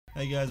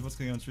Hey guys, what's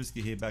going on? It's Risky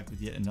here, back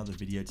with yet another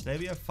video. Today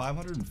we have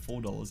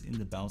 $504 in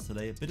the balance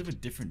today. A bit of a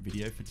different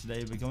video for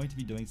today. We're going to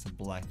be doing some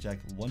blackjack.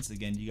 Once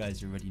again, you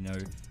guys already know,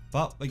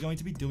 but we're going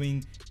to be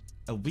doing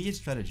a weird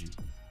strategy.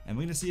 And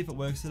we're going to see if it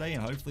works today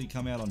and hopefully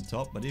come out on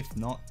top. But if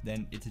not,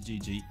 then it's a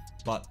GG.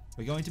 But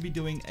we're going to be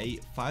doing a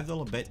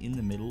 $5 bet in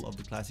the middle of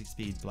the classic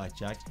speed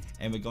blackjack.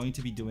 And we're going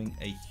to be doing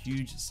a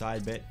huge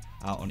side bet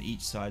on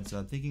each side. So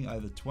I'm thinking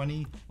either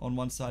 20 on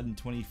one side and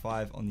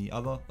 25 on the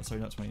other. Oh,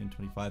 sorry, not 20 and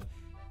 25.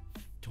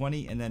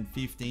 20 and then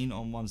 15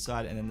 on one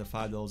side and then the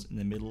 $5 in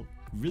the middle.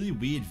 Really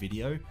weird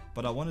video,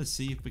 but I want to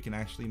see if we can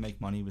actually make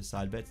money with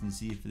side bets and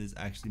see if there's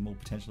actually more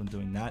potential in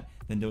doing that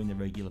than doing the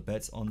regular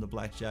bets on the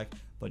blackjack.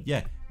 But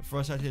yeah, before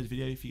I start today's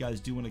video, if you guys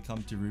do want to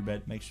come to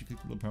Roobet, make sure you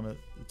click the promo at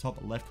the top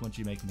left once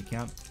you make an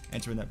account.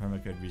 Enter in that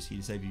promo code RISKY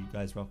to save you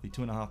guys roughly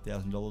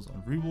 $2,500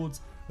 on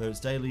rewards, whether it's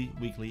daily,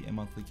 weekly, and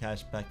monthly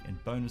cash back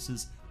and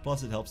bonuses.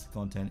 Plus, it helps the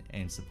content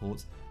and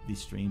supports the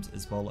streams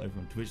as well over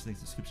on Twitch. Link in the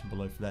description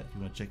below for that if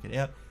you want to check it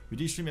out. We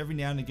do stream every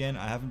now and again.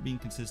 I haven't been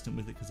consistent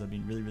with it because I've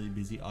been really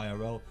busy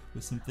IRL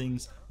with some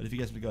things. But if you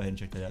guys want to go ahead and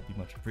check that out, it'd be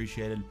much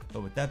appreciated.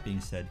 But with that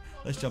being said,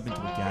 let's jump into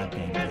a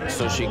game.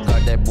 So she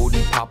got that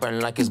booty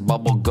popping like it's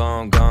bubble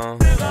gum.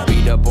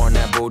 Beat up on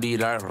that booty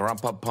like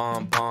rumpa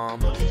pom pom.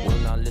 Will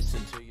not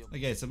listen to you.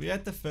 Okay, so we're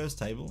at the first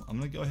table. I'm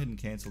going to go ahead and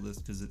cancel this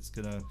because it's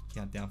going to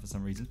count down for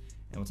some reason.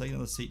 And we'll take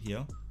another seat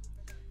here.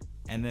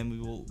 And then we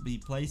will be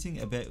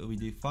placing a bet where we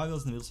do $5 in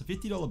the middle, so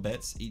 $50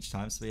 bets each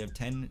time. So we have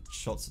 10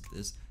 shots at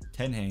this,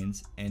 10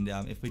 hands. And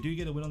if we do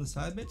get a win on the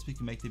side bets, we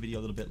can make the video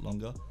a little bit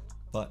longer.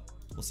 But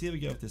we'll see how we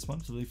go with this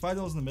one. So we'll do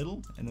 $5 in the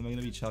middle, and then we're going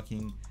to be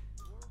chucking.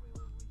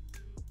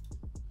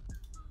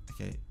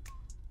 Okay,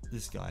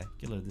 this guy.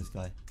 Get rid of this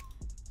guy.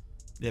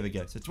 There we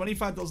go. So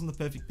 $25 in the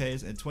perfect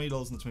pairs, and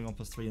 $20 in the 21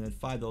 plus 3, and then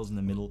 $5 in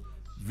the middle.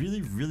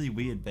 Really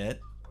weird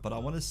bet, but I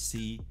want to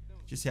see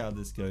just how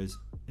this goes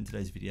in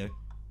today's video.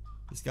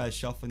 This guy's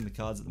shuffling the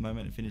cards at the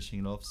moment and finishing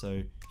it off.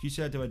 So huge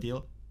shout out to our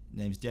dealer.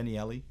 Name's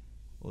Daniele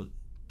or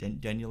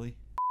Daniele.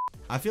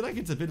 I feel like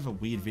it's a bit of a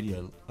weird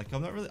video. Like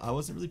I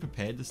wasn't really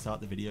prepared to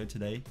start the video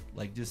today.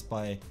 Like just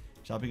by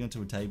jumping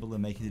onto a table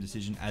and making the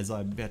decision as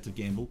I'm about to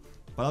gamble.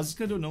 But I was just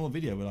gonna do a normal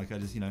video where like I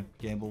just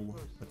gamble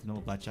with the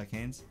normal blackjack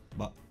hands.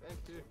 But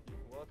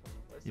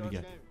here we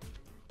go.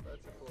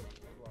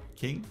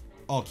 King.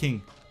 Oh,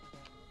 king.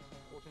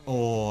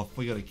 Oh,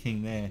 we got a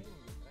king there.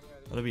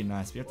 That'd be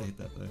nice. We have to hit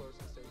that though.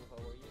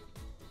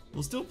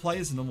 We'll still play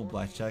as a normal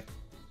blackjack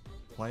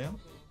player.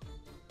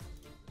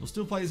 We'll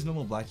still play as a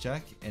normal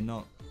blackjack and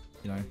not,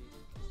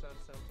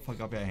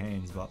 fuck up our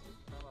hands, but...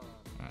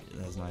 Alright,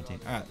 that's 19.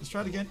 Alright, let's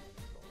try it again.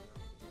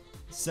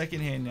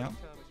 Second hand now.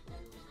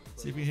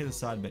 See if we can hit a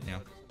side bet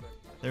now.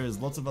 There is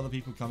lots of other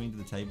people coming to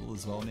the table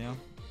as well now,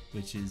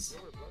 which is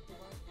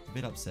a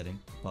bit upsetting,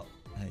 but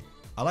hey.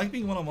 I like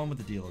being one-on-one with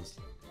the dealers.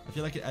 I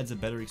feel like it adds a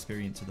better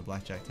experience to the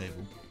blackjack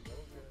table.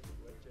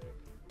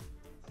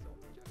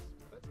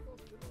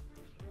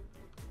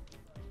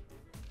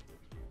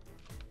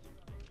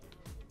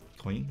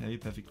 Queen, maybe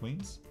perfect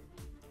queens.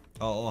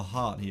 Oh, a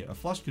heart here. A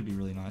flush could be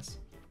really nice.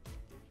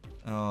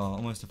 Oh,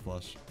 almost a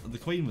flush. The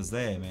queen was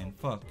there, man.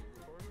 Fuck.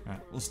 Alright,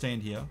 we'll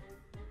stand here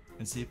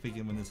and see if we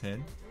can win this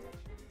head.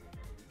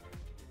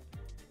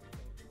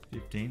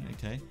 15,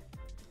 okay.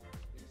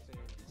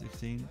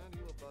 16.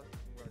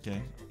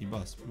 Okay, he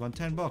busts. We won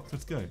 10 bucks,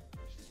 let's go.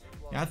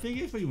 Now I think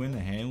if we win the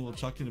hand, we'll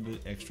chuck in a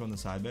bit extra on the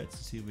side bets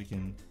to see if we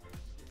can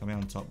come out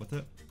on top with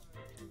it.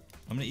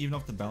 I'm going to even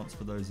off the bounce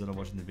for those that are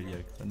watching the video,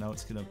 because I know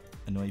it's going to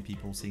annoy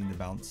people seeing the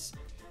bounce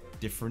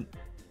different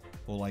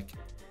or like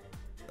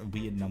a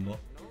weird number.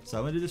 So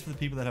I'm going to do this for the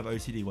people that have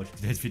OCD watching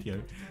today's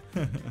video.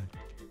 We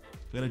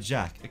got a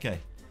jack. Okay.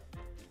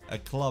 A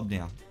club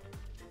now.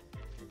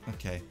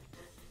 Okay.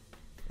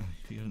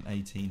 We got an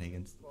 18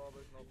 against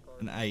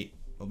an 8.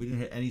 Well, we didn't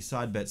hit any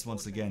side bets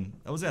once again.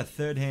 That was our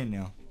third hand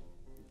now.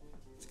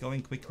 It's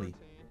going quickly.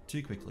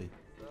 Too quickly.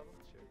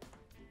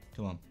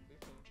 Come on.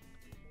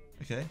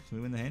 Okay, can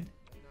we win the hand?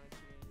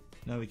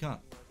 No, we can't.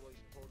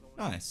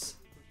 Nice.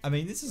 I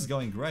mean, this is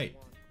going great.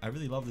 I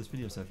really love this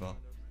video so far.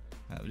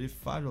 Alright, we'll do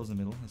 $5 in the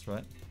middle. That's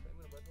right.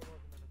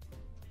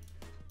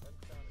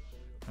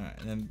 Alright,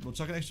 and then we'll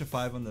chuck an extra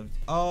 5 on the...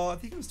 Oh, I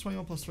think it was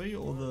 21 plus 3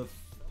 or the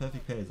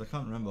perfect pairs. I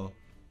can't remember.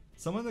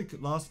 Someone in the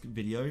last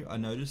video, I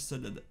noticed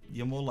said that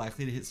you're more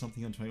likely to hit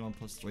something on 21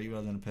 plus 3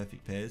 rather than a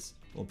perfect pairs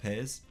or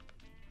pairs.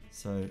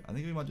 So, I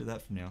think we might do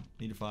that from now.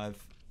 Need a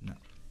 5. No.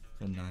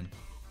 Got a 9.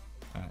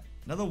 Alright.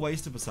 Another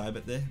waste of a side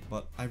bet there,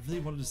 but I really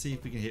wanted to see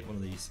if we can hit one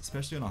of these,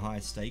 especially on a high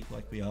stake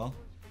like we are.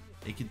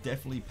 It could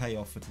definitely pay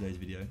off for today's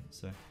video.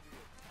 So,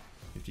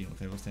 15,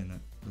 okay, we'll stay in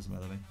that. Doesn't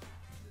matter to me.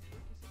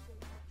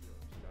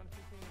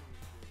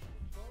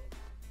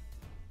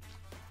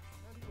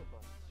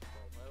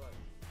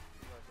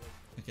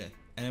 Okay,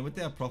 and then with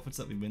our profits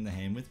that we win the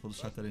hand with, we'll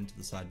chuck that into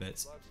the side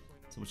bets.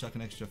 So we'll chuck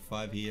an extra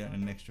 5 here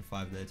and an extra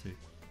 5 there too.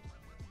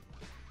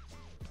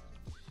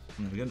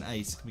 And we got an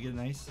ace. Can we get an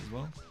ace as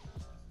well?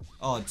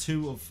 Oh,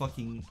 2 of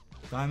fucking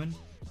diamond.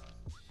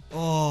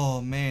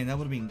 Oh man, that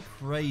would have been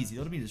crazy.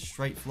 That would have been a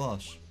straight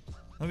flush. That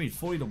would have been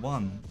 40 to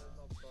 1.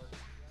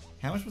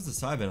 How much was the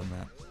side bet on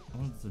that? I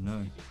wanted to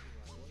know.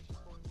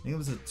 I think it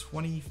was a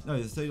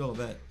 $30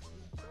 bet.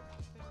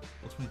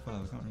 Or 25, I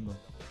can't remember.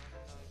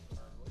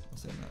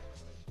 What's that?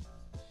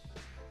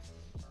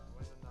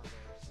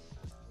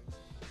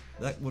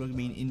 That would have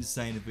been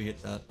insane if we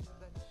hit that.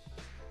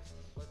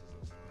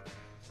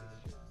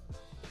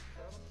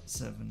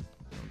 7.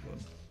 Oh god.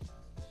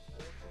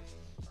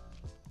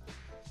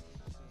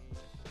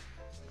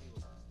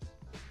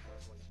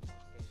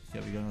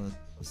 Yeah, we got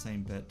the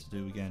same bet to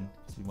do again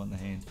because we won the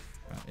hand.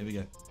 Alright, here we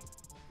go.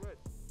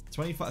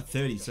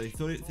 30. So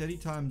 30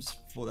 times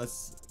 4,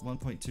 that's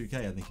 1.2k,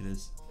 I think it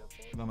is.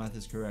 If my math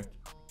is correct.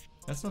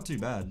 That's not too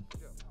bad.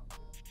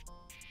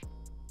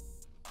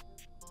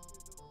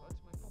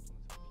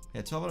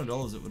 Yeah,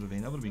 $1,200 it would have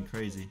been. That would have been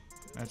crazy.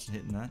 Imagine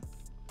hitting that.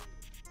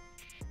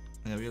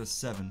 Yeah, we got a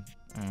 7.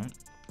 Alright.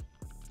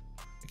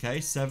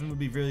 Okay, 7 would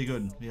be really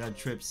good. We had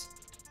trips.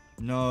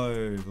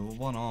 No, but we're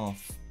 1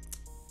 off.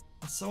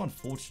 That's so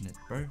unfortunate,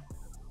 bro.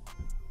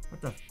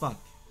 What the fuck?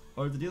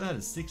 Oh, if the dealer had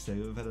a 6 there,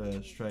 we would have had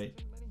a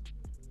straight.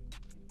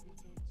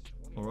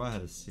 Or I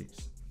had a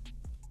 6.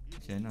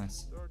 Okay,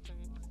 nice.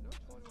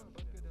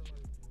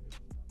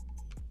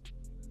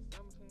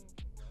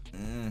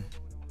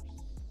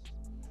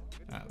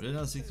 Alright, we did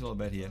another $60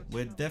 bet here.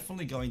 We're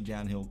definitely going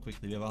downhill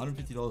quickly. We have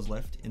 $150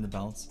 left in the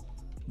balance.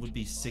 Would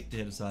be sick to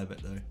hit a side bet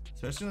though.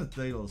 Especially on a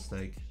 $30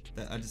 stake.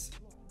 That it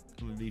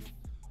would be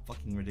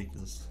fucking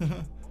ridiculous.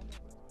 Come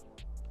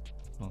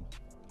on.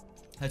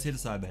 Let's hit a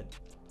side bet.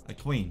 A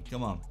queen,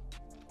 come on.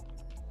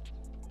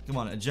 Come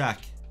on, a jack.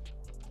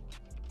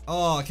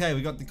 Oh, okay,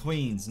 we got the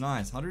queens.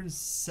 Nice.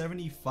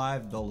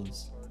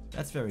 $175.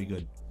 That's very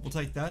good. We'll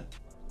take that.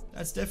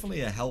 That's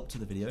definitely a help to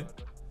the video.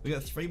 We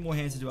got 3 more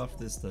hands to do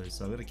after this though,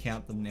 so I'm gonna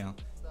count them now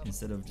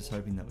instead of just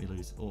hoping that we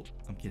lose. Oh,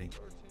 I'm kidding.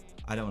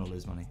 I don't want to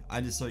lose money.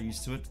 I'm just so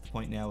used to it to the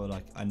point now where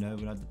like I know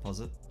when I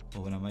deposit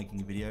or when I'm making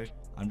a video,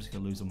 I'm just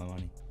gonna lose all my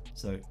money.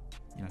 So,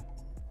 you know,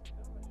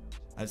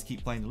 I just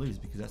keep playing to lose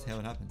because that's how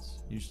it happens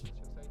usually.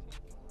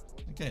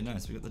 Okay,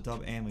 nice. We got the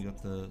dub and we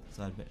got the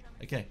side bet.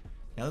 Okay,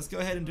 now let's go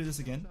ahead and do this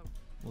again.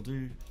 We'll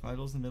do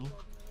 $5 in the middle.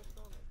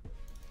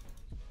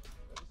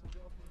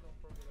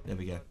 There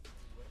we go.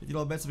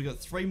 $50 bets. So we got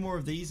 3 more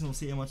of these, and we'll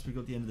see how much we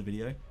got at the end of the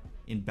video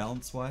in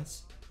balance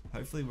wise.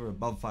 Hopefully we're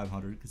above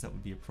 500 because that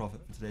would be a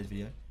profit for today's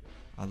video.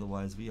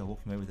 Otherwise, we are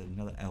walking away with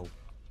another L,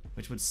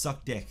 which would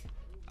suck deck.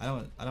 I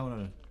don't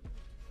want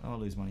to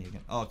lose money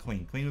again. Oh,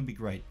 queen would be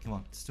great. Come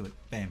on, let's do it.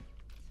 Bam.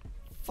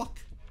 Fuck.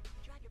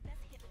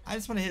 I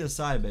just want to hit a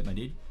side bet, my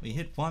dude. We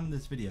hit 1 in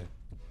this video.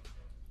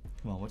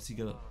 Come on, what's he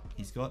got?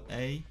 He's got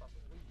a.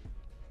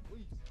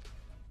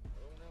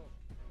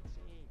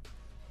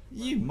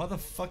 You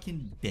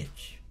motherfucking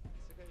bitch.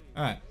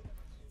 Alright.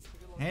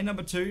 Hand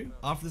number 2.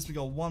 After this we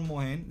got 1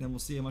 more hand. Then we'll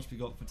see how much we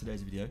got for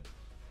today's video.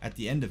 At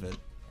the end of it.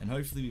 And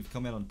hopefully we've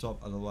come out on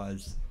top.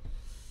 Otherwise,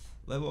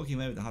 we're walking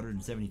away with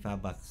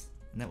 175 bucks.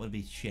 And that would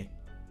be shit.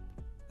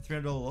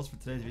 $300 loss for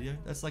today's video.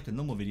 That's like a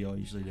normal video I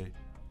usually do.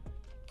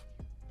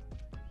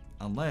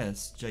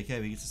 Unless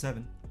JK we get to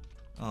 7.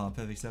 Oh,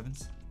 perfect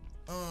 7s.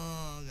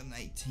 Oh, I got an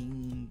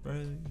 18,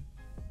 bro.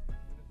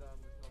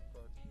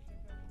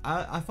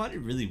 I find it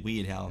really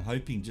weird how I'm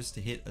hoping just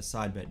to hit a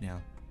side bet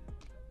now.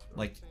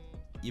 Like,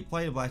 you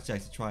play a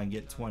blackjack to try and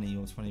get 20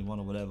 or 21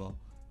 or whatever.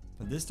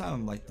 But this time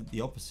I'm like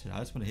the opposite. I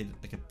just want to hit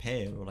like a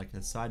pair or like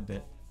a side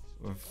bet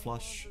or a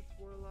flush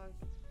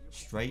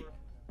straight.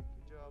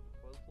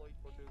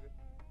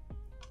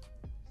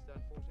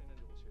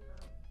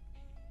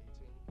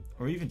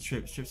 Or even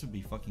trips. Trips would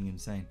be fucking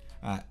insane.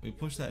 Alright, we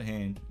push that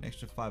hand. An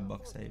extra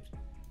 $5 saved.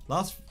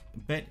 Last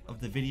bet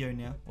of the video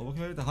now. We're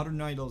walking away with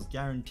 $190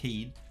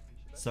 guaranteed.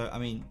 So, I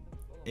mean,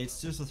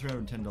 it's just a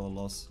 $310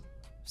 loss.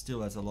 Still,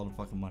 that's a lot of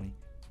fucking money.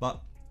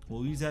 But,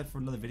 we'll use that for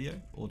another video.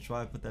 We'll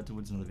try and put that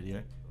towards another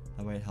video.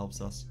 That way it helps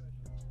us.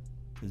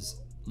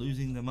 Because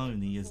losing the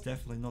money is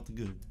definitely not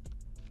good.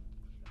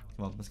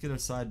 Come on, let's get a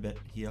side bet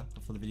here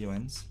before the video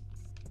ends.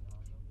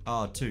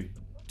 Oh, 2.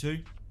 2.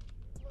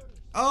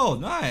 Oh,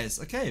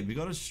 nice. Okay, we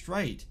got a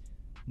straight.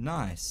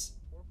 Nice.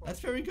 That's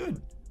very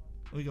good.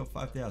 We got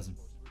 5,000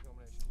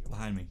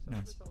 behind me.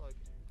 Nice.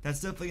 That's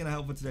definitely going to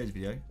help with today's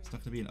video. It's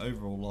not going to be an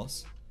overall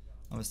loss.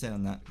 I'm going to stand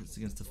on that. It's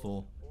against the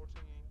 4.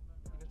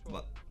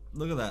 But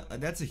look at that. Like,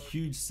 that's a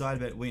huge side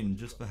bet win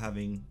just for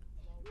having,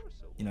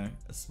 you know,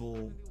 a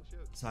small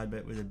side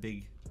bet with a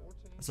big...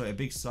 Sorry, a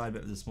big side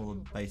bet with a smaller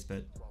base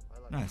bet.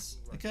 Nice.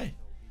 Okay.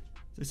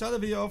 So we start the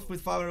video off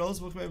with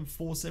 $500. We'll come over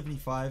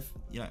 $475.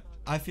 You know,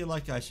 I feel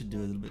like I should do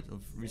a little bit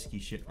of risky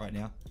shit right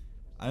now.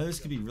 I know this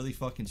could be really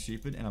fucking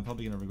stupid and I'm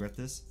probably going to regret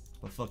this.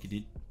 But fuck, you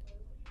did.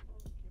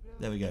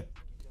 There we go.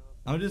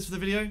 I'm gonna do this for the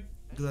video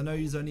because I know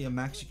there's only a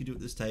max you can do at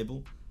this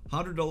table.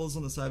 $100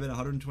 on the side bet,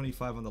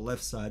 125 on the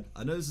left side.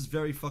 I know this is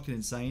very fucking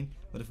insane,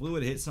 but if we were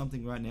to hit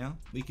something right now,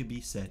 we could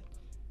be set.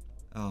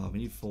 Oh, we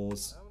need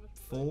 4s.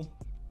 4.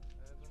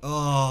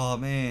 Oh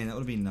man, that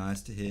would have been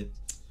nice to hit.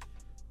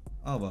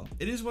 Oh well,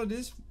 it is what it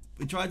is.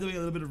 We tried doing a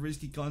little bit of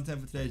risky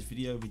content for today's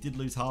video. We did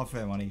lose half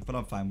our money, but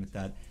I'm fine with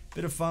that.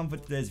 Bit of fun for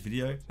today's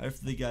video.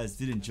 Hopefully you guys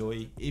did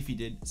enjoy. If you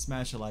did,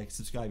 smash a like,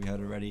 subscribe if you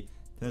haven't already.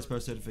 Turn those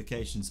post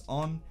notifications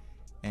on.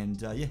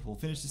 And yeah, we'll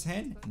finish this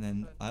hand, and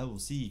then I will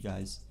see you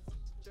guys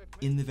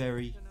in the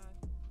very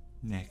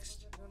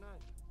next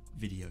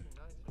video.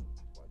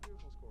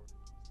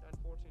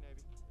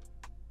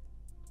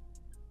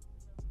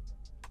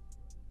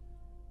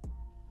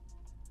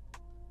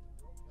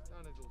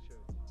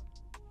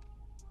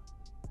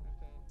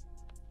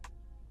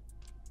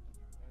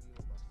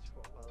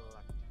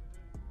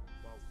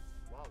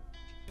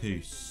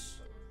 Peace.